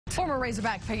Former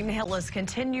Razorback Peyton Hillis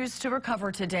continues to recover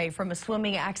today from a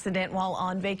swimming accident while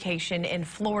on vacation in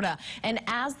Florida. And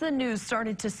as the news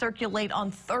started to circulate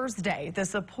on Thursday, the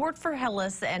support for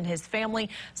Hillis and his family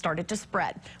started to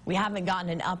spread. We haven't gotten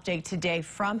an update today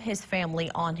from his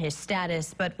family on his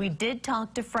status, but we did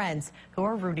talk to friends who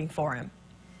are rooting for him.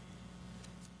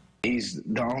 He's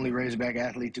the only Razorback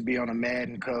athlete to be on a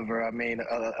Madden cover. I mean,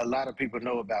 a lot of people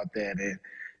know about that. And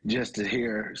just to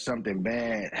hear something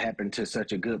bad happen to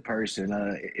such a good person,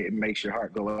 it makes your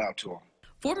heart go out to him.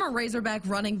 Former Razorback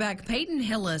running back Peyton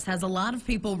Hillis has a lot of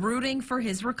people rooting for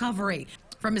his recovery.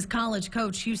 From his college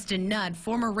coach, Houston Nutt,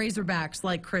 former Razorbacks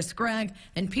like Chris Gregg,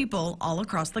 and people all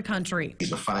across the country.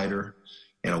 He's a fighter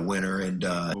and a winner, and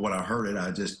when I heard it, I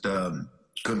just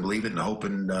couldn't believe it and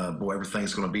hoping, boy,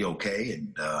 everything's going to be okay,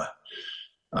 and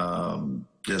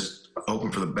just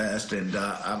hoping for the best. And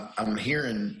I'm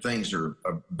hearing things are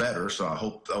better, so I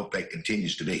hope that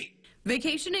continues to be.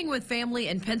 Vacationing with family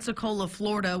in Pensacola,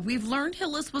 Florida, we've learned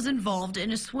Hillis was involved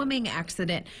in a swimming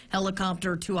accident,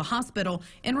 helicoptered to a hospital,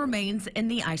 and remains in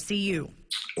the ICU.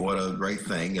 What a great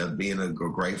thing, being a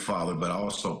great father, but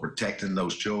also protecting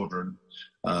those children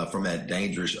from that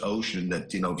dangerous ocean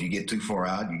that, you know, if you get too far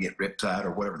out, you get riptide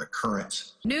or whatever the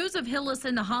currents. News of Hillis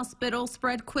in the hospital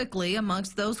spread quickly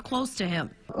amongst those close to him.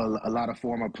 A lot of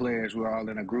former players were all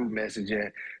in a group message,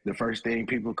 and the first thing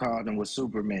people called him was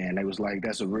Superman. They was like,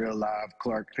 that's a real live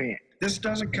Clark Kent. This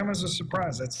doesn't come as a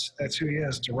surprise. That's who he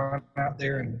is. To run out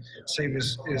there and save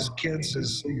his kids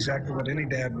is exactly what any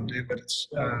dad would do, but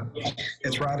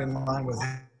it's right in line with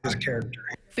his character.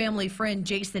 Family friend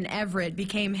Jason Everett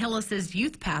became Hillis's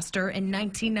youth pastor in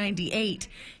 1998.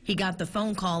 He got the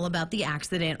phone call about the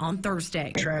accident on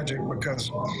Thursday. Tragic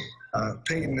because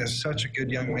Peyton is such a good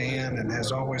young man and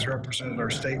has always represented our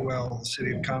state well, the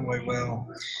city of Conway well,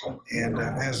 and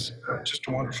has just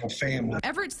a wonderful family.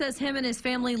 Everett says him and his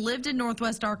family lived in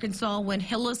Northwest Arkansas when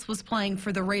Hillis was playing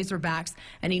for the Razorbacks,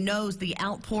 and he knows the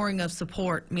outpouring of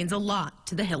support means a lot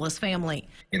to the Hillis family.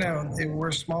 You know, we're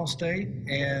a small state,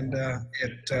 and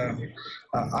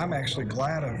I'm actually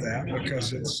glad of that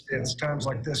because it's times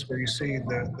like this where you see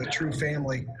the true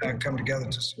family come together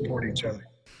to support each other.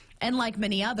 And like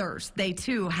many others, they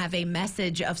too have a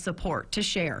message of support to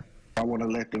share. I want to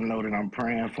let them know that I'm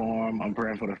praying for them. I'm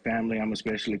praying for the family. I'm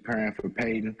especially praying for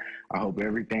Peyton. I hope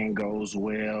everything goes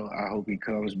well. I hope he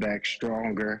comes back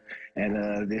stronger.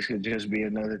 And this could just be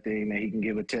another thing that he can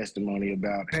give a testimony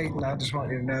about. Peyton, I just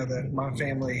want you to know that my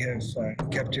family has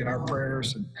kept you in our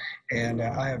prayers. And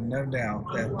I have no doubt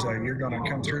that you're going to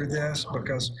come through this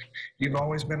because you've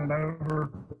always been an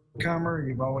overcomer.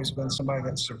 You've always been somebody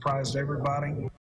that surprised everybody.